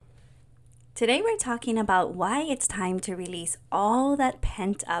Today we're talking about why it's time to release all that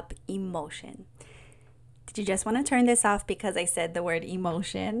pent up emotion. Did you just want to turn this off because I said the word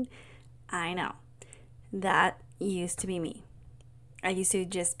emotion? I know. That used to be me. I used to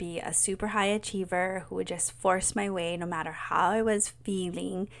just be a super high achiever who would just force my way no matter how I was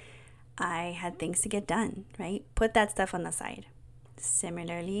feeling. I had things to get done, right? Put that stuff on the side.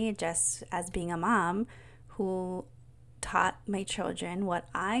 Similarly, just as being a mom who taught my children what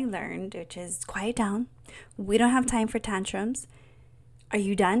I learned, which is quiet down. We don't have time for tantrums. Are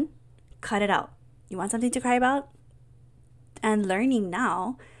you done? Cut it out. You want something to cry about? And learning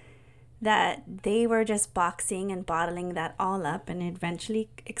now that they were just boxing and bottling that all up, and it eventually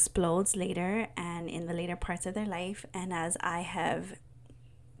explodes later and in the later parts of their life. And as I have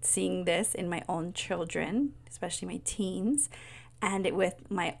seen this in my own children, especially my teens, and with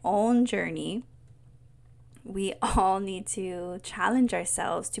my own journey, we all need to challenge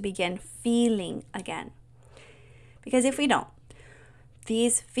ourselves to begin feeling again. Because if we don't,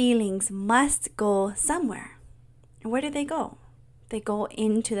 these feelings must go somewhere. And where do they go? They go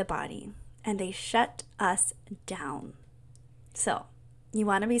into the body and they shut us down. So, you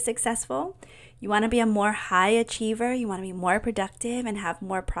want to be successful? You want to be a more high achiever? You want to be more productive and have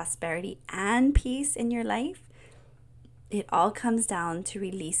more prosperity and peace in your life? It all comes down to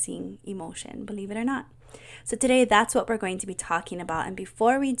releasing emotion, believe it or not. So today, that's what we're going to be talking about. And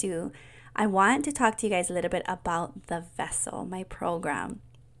before we do, I want to talk to you guys a little bit about The Vessel, my program.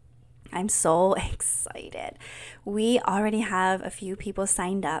 I'm so excited. We already have a few people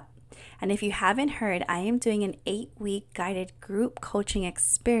signed up. And if you haven't heard, I am doing an 8-week guided group coaching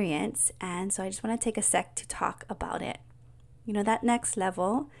experience. And so I just want to take a sec to talk about it. You know, that next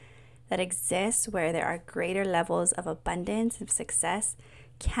level that exists where there are greater levels of abundance and success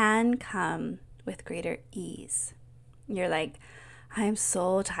can come with greater ease. You're like, I'm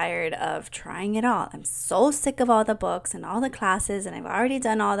so tired of trying it all. I'm so sick of all the books and all the classes, and I've already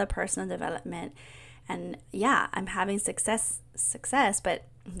done all the personal development. And yeah, I'm having success, but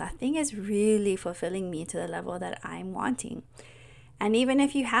nothing is really fulfilling me to the level that I'm wanting. And even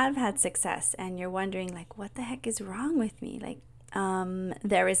if you have had success and you're wondering, like, what the heck is wrong with me? Like,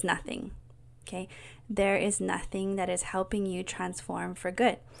 there is nothing, okay? There is nothing that is helping you transform for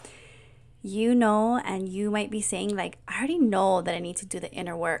good. You know, and you might be saying, like, I already know that I need to do the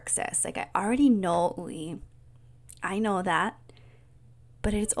inner work, sis. Like, I already know, I know that,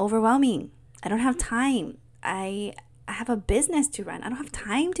 but it's overwhelming. I don't have time. I have a business to run. I don't have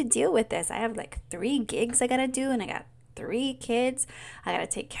time to deal with this. I have like 3 gigs I got to do, and I got 3 kids I got to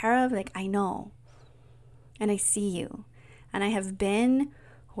take care of. Like, I know. And I see you. And I have been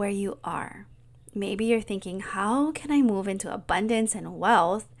where you are. Maybe you're thinking, how can I move into abundance and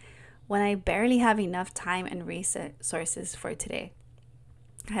wealth when I barely have enough time and resources for today?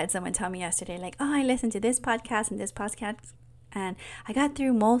 I had someone tell me yesterday, like, oh, I listened to this podcast and I got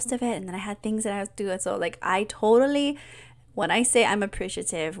through most of it, and then I had things that I was doing. So like, I totally, when I say I'm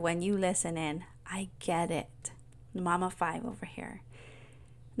appreciative, when you listen in, I get it. Mama 5 over here.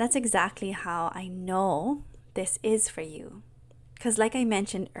 That's exactly how I know this is for you. Because like I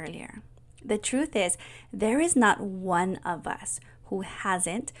mentioned earlier, the truth is there is not one of us who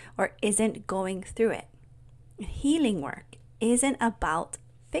hasn't or isn't going through it. Healing work isn't about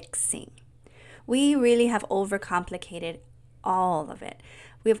fixing. We really have overcomplicated all of it.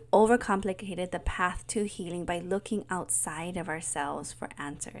 We've overcomplicated the path to healing by looking outside of ourselves for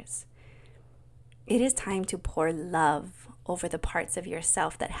answers. It is time to pour love over the parts of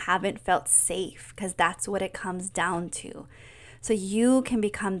yourself that haven't felt safe, because that's what it comes down to. So you can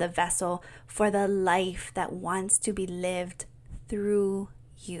become the vessel for the life that wants to be lived through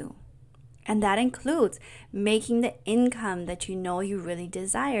you. And that includes making the income that you know you really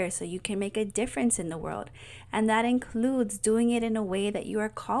desire so you can make a difference in the world. And that includes doing it in a way that you are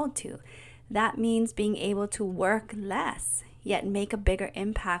called to. That means being able to work less, yet make a bigger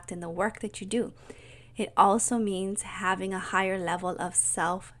impact in the work that you do. It also means having a higher level of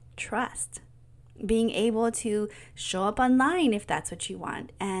self-trust. Being able to show up online if that's what you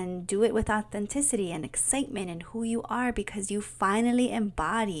want, and do it with authenticity and excitement in who you are, because you finally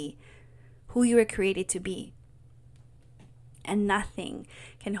embody who you were created to be. And nothing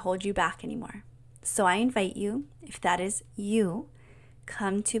can hold you back anymore. So I invite you, if that is you,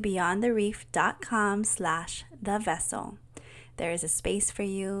 come to beyondthereef.com/thevessel. There is a space for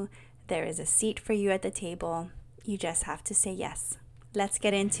you. There is a seat for you at the table. You just have to say yes. Let's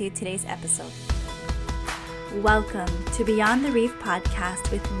get into today's episode. Welcome to Beyond the Reef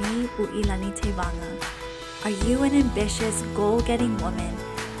podcast with me, Uilani Tevanga. Are you an ambitious, goal-getting woman,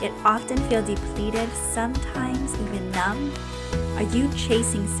 yet often feel depleted, sometimes even numb? Are you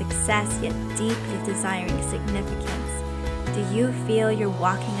chasing success yet deeply desiring significance? Do you feel you're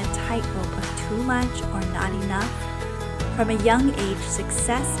walking a tightrope of too much or not enough? From a young age,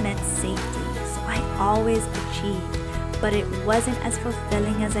 success meant safety, so I always achieved, but it wasn't as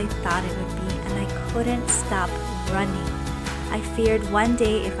fulfilling as I thought it would be, and I couldn't stop running. I feared one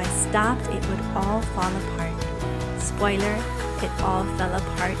day if I stopped, it would all fall apart. Spoiler, it all fell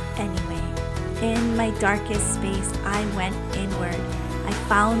apart anyway. In my darkest space, I went inward. I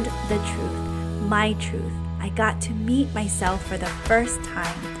found the truth, my truth. I got to meet myself for the first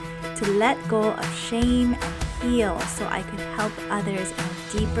time, to let go of shame and heal so I could help others in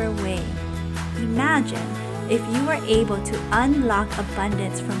a deeper way. Imagine if you were able to unlock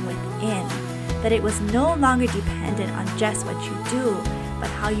abundance from within, that it was no longer dependent on just what you do,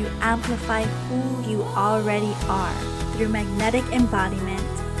 but how you amplify who you already are through magnetic embodiment,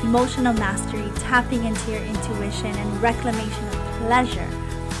 emotional mastery, tapping into your intuition, and reclamation of pleasure.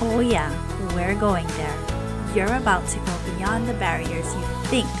 Oh yeah, we're going there. You're about to go beyond the barriers you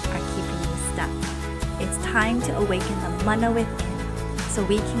think are keeping you stuck. It's time to awaken the mana within so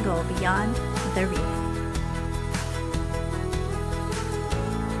we can go beyond the reef.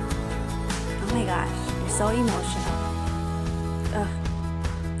 Oh my gosh, you're so emotional.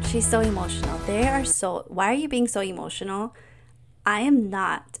 Ugh, she's so emotional. Why are you being so emotional? I am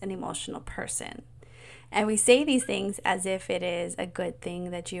not an emotional person. And we say these things as if it is a good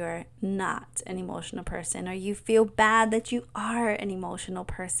thing that you are not an emotional person, or you feel bad that you are an emotional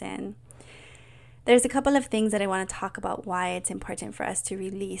person. There's a couple of things that I want to talk about why it's important for us to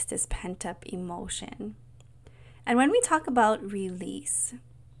release this pent-up emotion. And when we talk about release,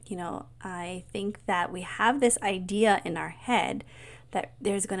 I think that we have this idea in our head that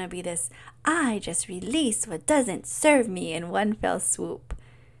there's going to be this, I just release what doesn't serve me in one fell swoop.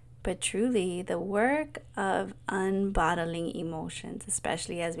 But truly, the work of unbottling emotions,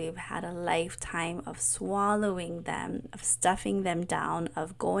 especially as we've had a lifetime of swallowing them, of stuffing them down,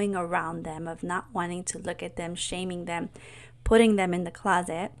 of going around them, of not wanting to look at them, shaming them, putting them in the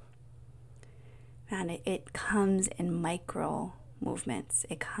closet, and it comes in micro movements.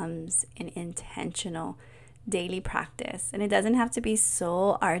 It comes in intentional daily practice. And it doesn't have to be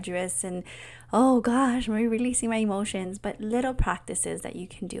so arduous and, oh gosh, I'm releasing my emotions, but little practices that you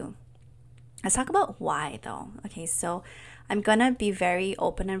can do. Let's talk about why though. Okay, so I'm gonna be very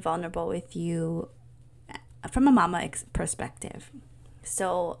open and vulnerable with you from a mama perspective.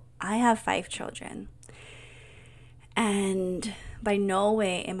 So I have 5 children, and by no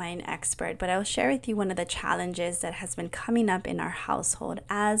way am I an expert, but I'll share with you one of the challenges that has been coming up in our household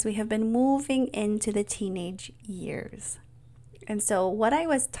as we have been moving into the teenage years. And so what I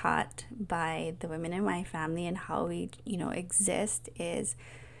was taught by the women in my family and how we, exist is,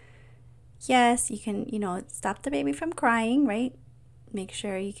 yes, you can, stop the baby from crying, right? Make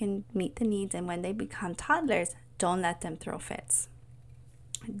sure you can meet the needs. And when they become toddlers, don't let them throw fits.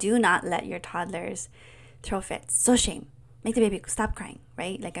 Do not let your toddlers throw fits. So shame. Make the baby stop crying,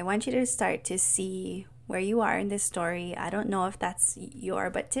 right? Like, I want you to start to see where you are in this story. I don't know if that's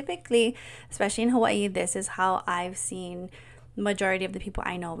but typically, especially in Hawaii, this is how I've seen majority of the people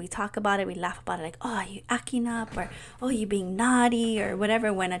I know. We talk about it, we laugh about it, like, oh, you acting up, or oh, you being naughty, or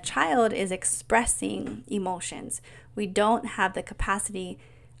whatever. When a child is expressing emotions, we don't have the capacity,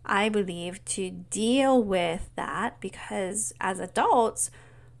 I believe, to deal with that, because as adults,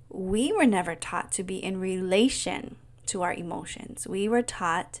 we were never taught to be in relation to our emotions. We were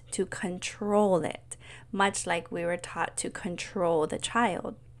taught to control it, much like we were taught to control the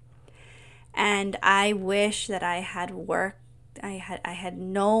child. And I wish that I had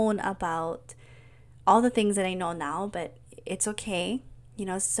known about all the things that I know now, but it's okay.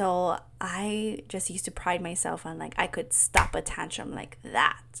 So I just used to pride myself on, like, I could stop a tantrum like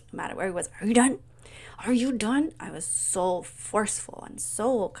that, no matter where it was. Are you done? Are you done? I was so forceful and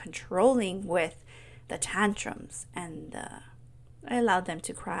so controlling with the tantrums, and I allowed them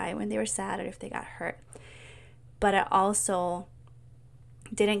to cry when they were sad or if they got hurt. But I also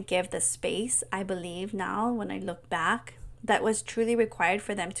didn't give the space, I believe now when I look back, that was truly required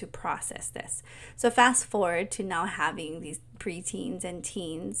for them to process this. So fast forward to now having these preteens and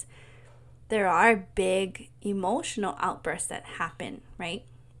teens, there are big emotional outbursts that happen, right?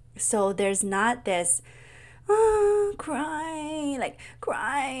 So there's not this cry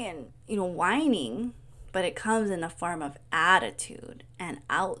and whining, but it comes in the form of attitude and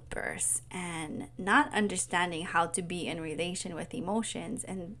outbursts and not understanding how to be in relation with emotions.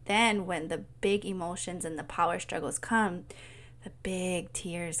 And then when the big emotions and the power struggles come, the big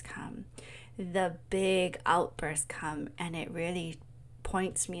tears come, the big outbursts come, and it really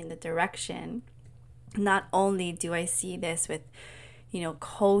points me in the direction Not only do I see this with,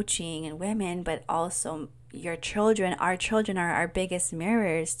 coaching and women, but also your children. Our children are our biggest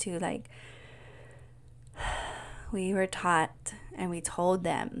mirrors to, like, we were taught and we told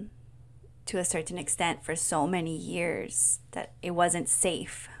them to a certain extent for so many years that it wasn't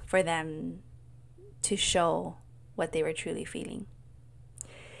safe for them to show what they were truly feeling.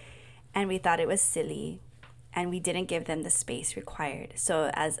 And we thought it was silly, and we didn't give them the space required. So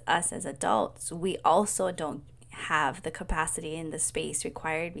as adults, we also don't have the capacity and the space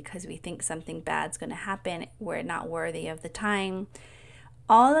required because we think something bad's going to happen. We're not worthy of the time.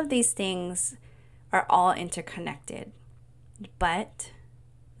 All of these things are all interconnected. But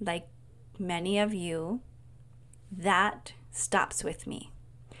like many of you, that stops with me.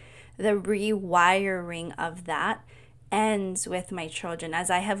 The rewiring of that ends with my children. As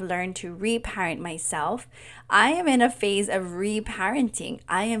I have learned to reparent myself, I am in a phase of reparenting.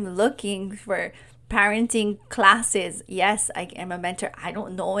 I am looking for parenting classes. Yes, I am a mentor. I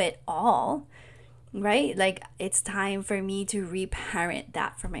don't know it all, right? Like, it's time for me to reparent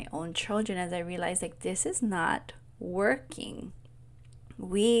that for my own children as I realize, like, this is not working.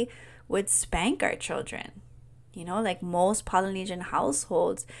 We would spank our children, like most Polynesian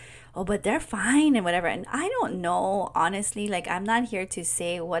households. Oh, but they're fine and whatever. And I don't know, honestly, like, I'm not here to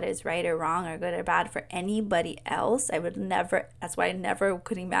say what is right or wrong or good or bad for anybody else. I would never, that's why I never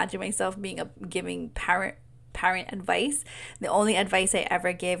could imagine myself giving parent advice. The only advice I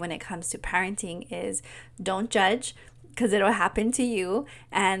ever give when it comes to parenting is don't judge, because it'll happen to you,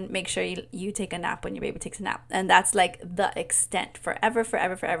 and make sure you take a nap when your baby takes a nap. And that's like the extent.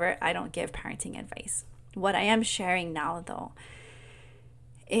 Forever, I don't give parenting advice. What I am sharing now, though,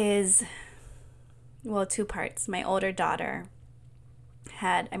 is, well, two parts. My older daughter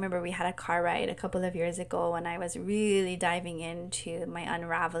I remember we had a car ride a couple of years ago when I was really diving into my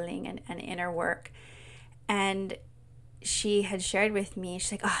unraveling and inner work. And she had shared with me,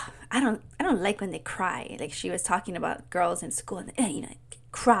 she's like, oh, I don't like when they cry. Like, she was talking about girls in school and,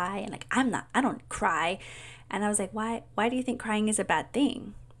 cry. And like, I don't cry. And I was like, why do you think crying is a bad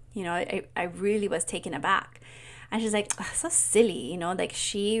thing? I really was taken aback. And she's like, oh, so silly, like,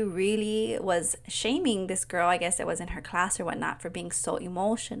 she really was shaming this girl, I guess it was in her class or whatnot, for being so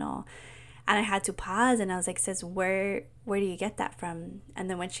emotional. And I had to pause, and I was like, sis, where do you get that from? And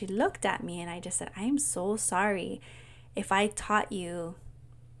then when she looked at me, and I just said, I am so sorry if I taught you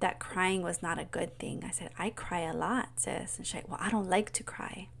that crying was not a good thing. I said, I cry a lot, sis. And she's like, well, I don't like to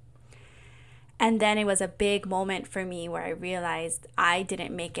cry. And then it was a big moment for me where I realized I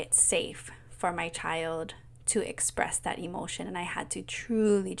didn't make it safe for my child to express that emotion, and I had to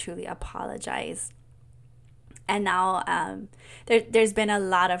truly, truly apologize. And now there's been a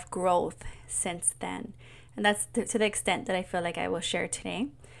lot of growth since then, and that's to the extent that I feel like I will share today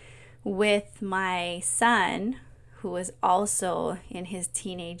with my son, who is also in his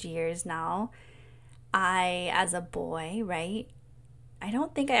teenage years now. As a boy, right, I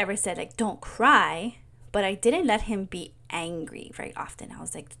don't think I ever said, like, don't cry, but I didn't let him be angry very often. I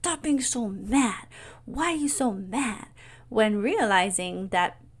was like, stop being so mad. Why are you so mad? When realizing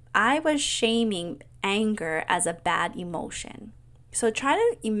that I was shaming anger as a bad emotion. So try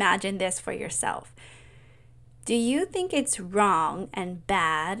to imagine this for yourself. Do you think it's wrong and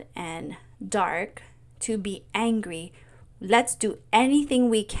bad and dark to be angry? Let's do anything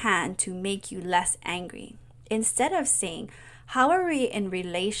we can to make you less angry. Instead of saying, how are we in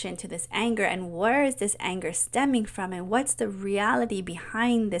relation to this anger, and where is this anger stemming from, and what's the reality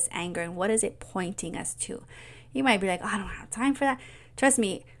behind this anger, and what is it pointing us to? You might be like, oh, I don't have time for that. Trust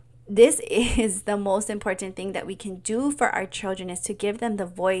me, this is the most important thing that we can do for our children, is to give them the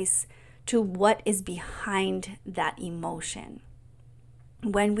voice to what is behind that emotion.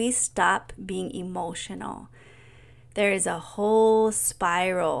 When we stop being emotional, there is a whole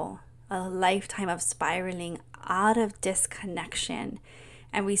spiral, a lifetime of spiraling out of disconnection,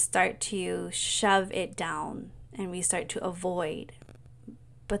 and we start to shove it down and we start to avoid.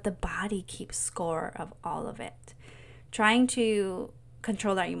 But the body keeps score of all of it. Trying to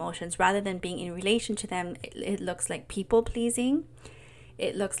control our emotions rather than being in relation to them, it looks like people pleasing.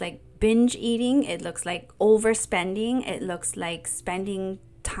 It looks like binge eating. It looks like overspending. It looks like spending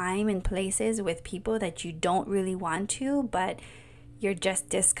time in places with people that you don't really want to, but you're just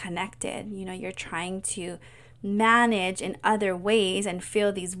disconnected. You're trying to manage in other ways and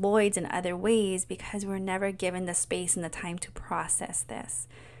fill these voids in other ways because we're never given the space and the time to process this.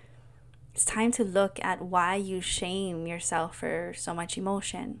 It's time to look at why you shame yourself for so much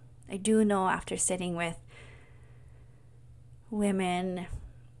emotion. I do know, after sitting with women,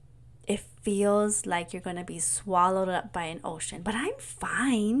 it feels like you're going to be swallowed up by an ocean, but I'm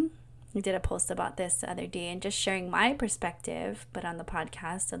fine. I did a post about this the other day and just sharing my perspective, but on the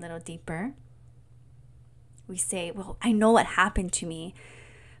podcast a little deeper. We say, well, I know what happened to me,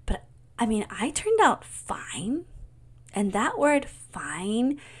 but I mean, I turned out fine. And that word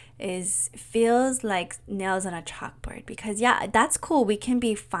fine feels like nails on a chalkboard, because yeah, that's cool. We can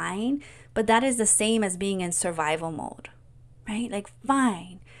be fine, but that is the same as being in survival mode, right? Like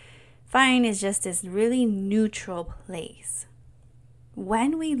fine. Fine is just this really neutral place.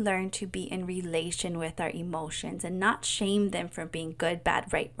 When we learn to be in relation with our emotions and not shame them for being good,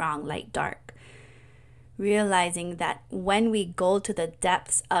 bad, right, wrong, light, dark, realizing that when we go to the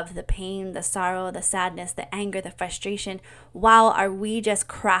depths of the pain, the sorrow, the sadness, the anger, the frustration, wow, are we just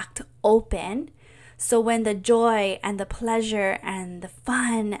cracked open? So when the joy and the pleasure and the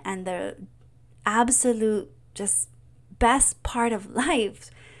fun and the absolute just best part of life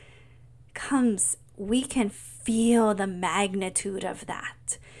comes, we can feel the magnitude of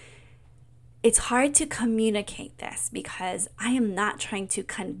that. It's hard to communicate this because I am not trying to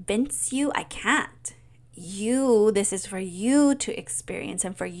convince you. I can't. This is for you to experience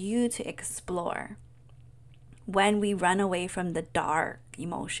and for you to explore. When we run away from the dark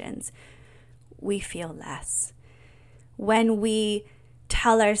emotions, we feel less. When we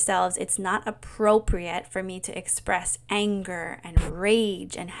tell ourselves it's not appropriate for me to express anger and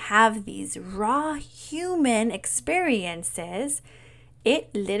rage and have these raw human experiences,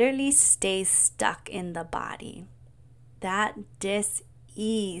 it literally stays stuck in the body. That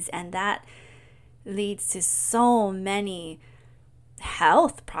dis-ease, and that leads to so many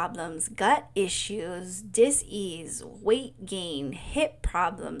health problems, gut issues, dis-ease, weight gain, hip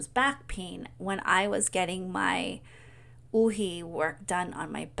problems, back pain. When I was getting my uhi work done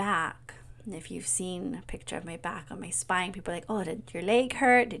on my back, and if you've seen a picture of my back on my spine, people are like, oh, did your leg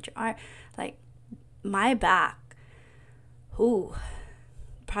hurt? Did your arm? Like, my back,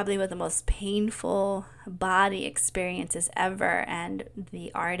 probably one of the most painful body experiences ever. And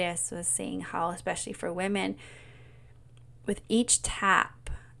the artist was saying how, especially for women, with each tap,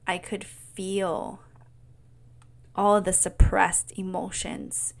 I could feel all the suppressed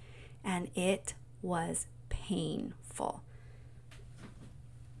emotions, and it was painful.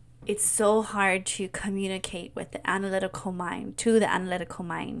 It's so hard to communicate with the analytical mind,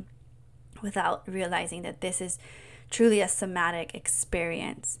 without realizing that this is truly a somatic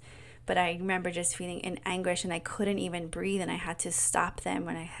experience. But I remember just feeling in anguish, and I couldn't even breathe, and I had to stop them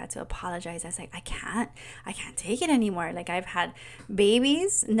when I had to apologize. I was like, I can't take it anymore. Like, I've had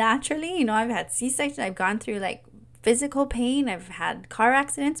babies naturally, I've had C-section, I've gone through like physical pain, I've had car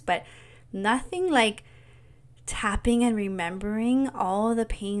accidents, but nothing like tapping and remembering all the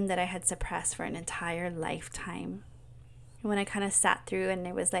pain that I had suppressed for an entire lifetime. When I kind of sat through, and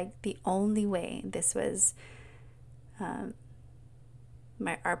it was like the only way. This was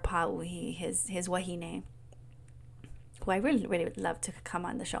our pauhi, his wahine, who I really, really would love to come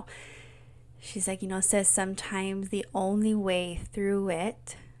on the show. She's like, sis, sometimes the only way through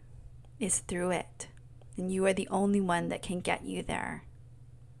it is through it. And you are the only one that can get you there.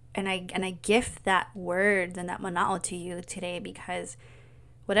 And I gift that word and that mana'o to you today, because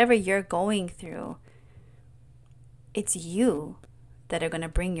whatever you're going through, it's you that are going to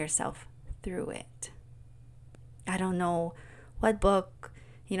bring yourself through it. I don't know what book,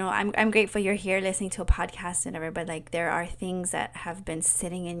 I'm grateful you're here listening to a podcast and whatever, but like, there are things that have been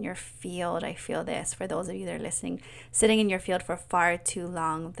sitting in your field. I feel this for those of you that are listening, sitting in your field for far too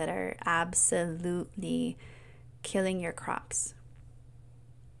long, that are absolutely killing your crops.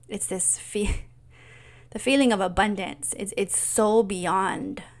 It's this the feeling of abundance. It's so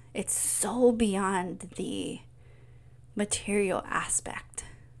beyond the material aspect.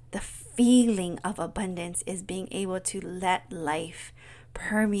 The feeling of abundance is being able to let life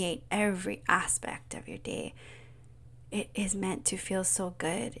permeate every aspect of your day. It is meant to feel so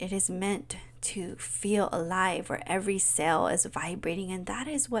good. It is meant to feel alive, where every cell is vibrating. And that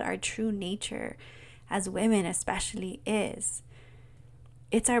is what our true nature as women especially is.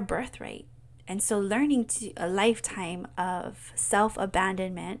 It's our birthright. And so learning a lifetime of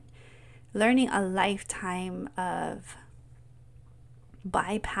self-abandonment, learning a lifetime of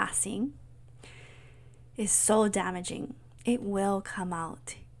bypassing is so damaging. It will come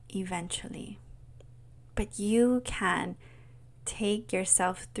out eventually. But you can take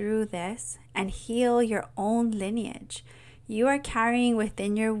yourself through this and heal your own lineage. You are carrying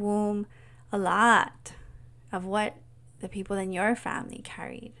within your womb a lot of what the people in your family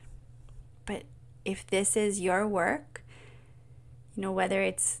carried. But if this is your work, whether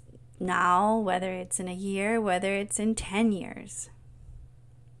it's now, whether it's in a year, whether it's in 10 years,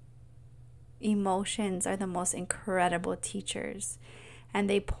 emotions are the most incredible teachers. and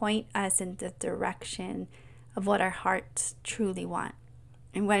they point us in the direction of what our hearts truly want.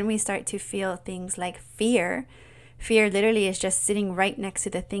 And when we start to feel things like fear literally is just sitting right next to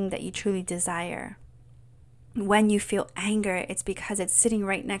the thing that you truly desire. When you feel anger, it's because it's sitting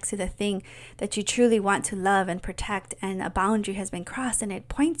right next to the thing that you truly want to love and protect, and a boundary has been crossed, and it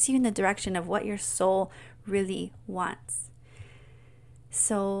points you in the direction of what your soul really wants.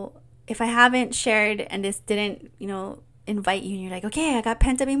 So if I haven't shared and this didn't, invite you and you're like, okay, I got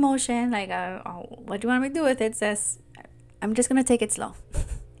pent up emotion, like, what do you want me to do with it, sis? I'm just going to take it slow.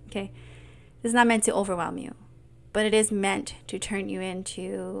 Okay. This is not meant to overwhelm you, but it is meant to turn you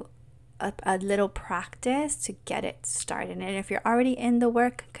into a little practice to get it started. And if you're already in the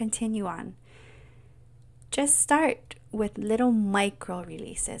work, continue on. Just start with little micro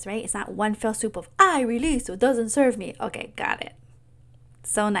releases, right? It's not one fell swoop of, I release, so it doesn't serve me. Okay, got it.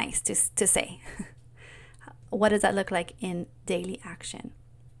 So nice to say. What does that look like in daily action?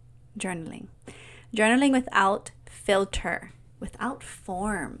 Journaling. Journaling without filter, without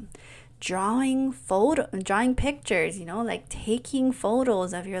form. Drawing pictures, like taking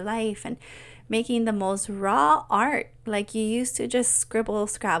photos of your life and making the most raw art, like you used to just scribble,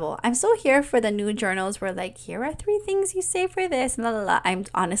 scrabble. I'm so here for the new journals where like, here are 3 things you say for this, and la la la. I'm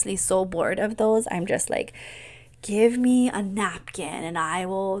honestly so bored of those. I'm just like, give me a napkin and I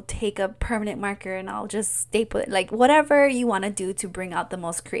will take a permanent marker and I'll just staple it. Like whatever you want to do to bring out the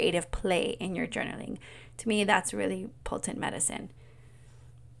most creative play in your journaling. To me, that's really potent medicine.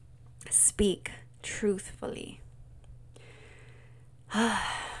 Speak truthfully.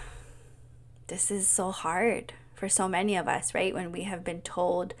 This is so hard for so many of us, right? When we have been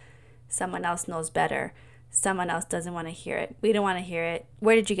told someone else knows better, someone else doesn't want to hear it. We don't want to hear it.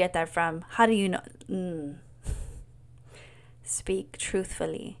 Where did you get that from? How do you know? Speak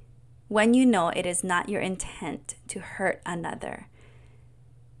truthfully. When you know it is not your intent to hurt another,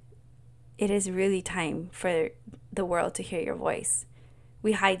 it is really time for the world to hear your voice.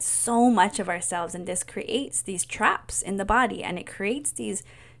 We hide so much of ourselves, and this creates these traps in the body, and it creates these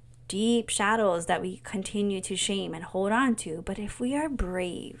deep shadows that we continue to shame and hold on to. But if we are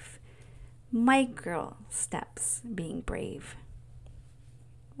brave, micro steps being brave,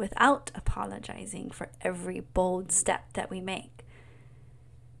 without apologizing for every bold step that we make,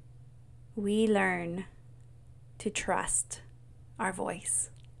 we learn to trust our voice.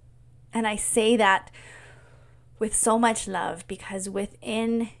 And I say that with so much love, because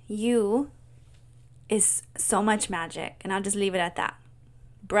within you is so much magic. And I'll just leave it at that.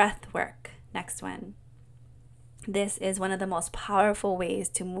 Breath work, next one. This is one of the most powerful ways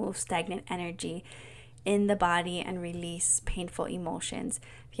to move stagnant energy in the body and release painful emotions.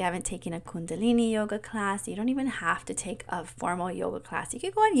 If you haven't taken a Kundalini yoga class, you don't even have to take a formal yoga class. You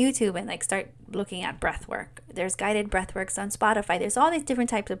can go on YouTube and start looking at breath work. There's guided breath works on Spotify. There's all these different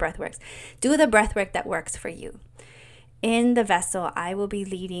types of breath works. Do the breath work that works for you. In the vessel, I will be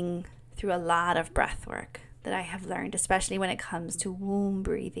leading through a lot of breath work that I have learned, especially when it comes to womb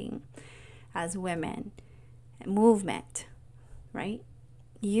breathing as women, movement, right?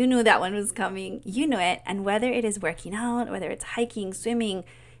 You knew that one was coming. You know it. And whether it is working out, whether it's hiking, swimming,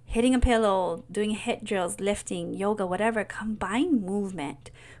 hitting a pillow, doing HIIT drills, lifting, yoga, whatever, combine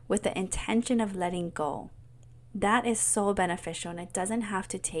movement with the intention of letting go. That is so beneficial, and it doesn't have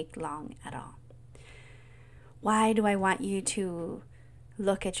to take long at all. Why do I want you to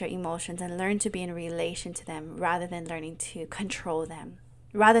look at your emotions and learn to be in relation to them rather than learning to control them?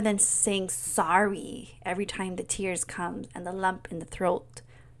 Rather than saying sorry every time the tears come and the lump in the throat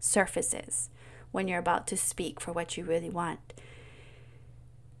surfaces when you're about to speak for what you really want.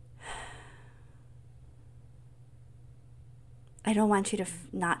 I don't want you to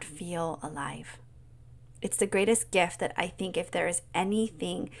not feel alive. It's the greatest gift that I think, if there is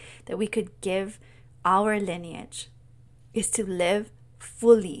anything that we could give our lineage, is to live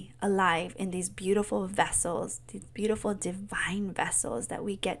fully alive in these beautiful vessels, these beautiful divine vessels that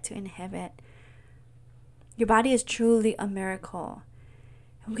we get to inhabit. Your body is truly a miracle.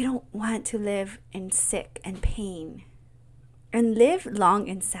 And we don't want to live in sick and pain and live long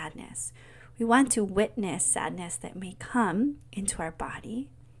in sadness. We want to witness sadness that may come into our body,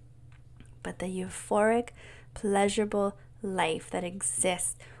 but the euphoric, pleasurable life that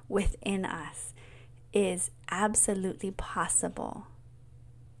exists within us is absolutely possible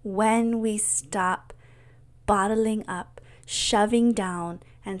when we stop bottling up, shoving down,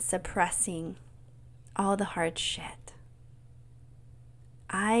 and suppressing all the hard shit.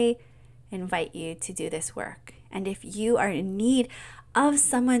 I invite you to do this work. And if you are in need of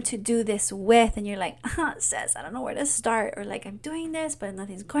someone to do this with, and you're like, sis, I don't know where to start, or like, I'm doing this, but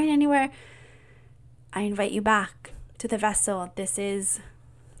nothing's going anywhere, I invite you back to the vessel. This is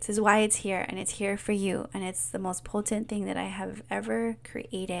why it's here, and it's here for you, and it's the most potent thing that I have ever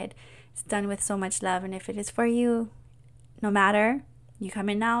created. It's done with so much love, and if it is for you, no matter you come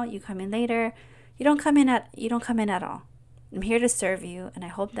in now, you come in later, you don't come in at all. I'm here to serve you, and I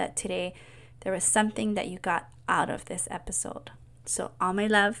hope that today there was something that you got out of this episode. So all my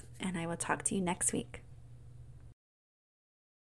love, and I will talk to you next week.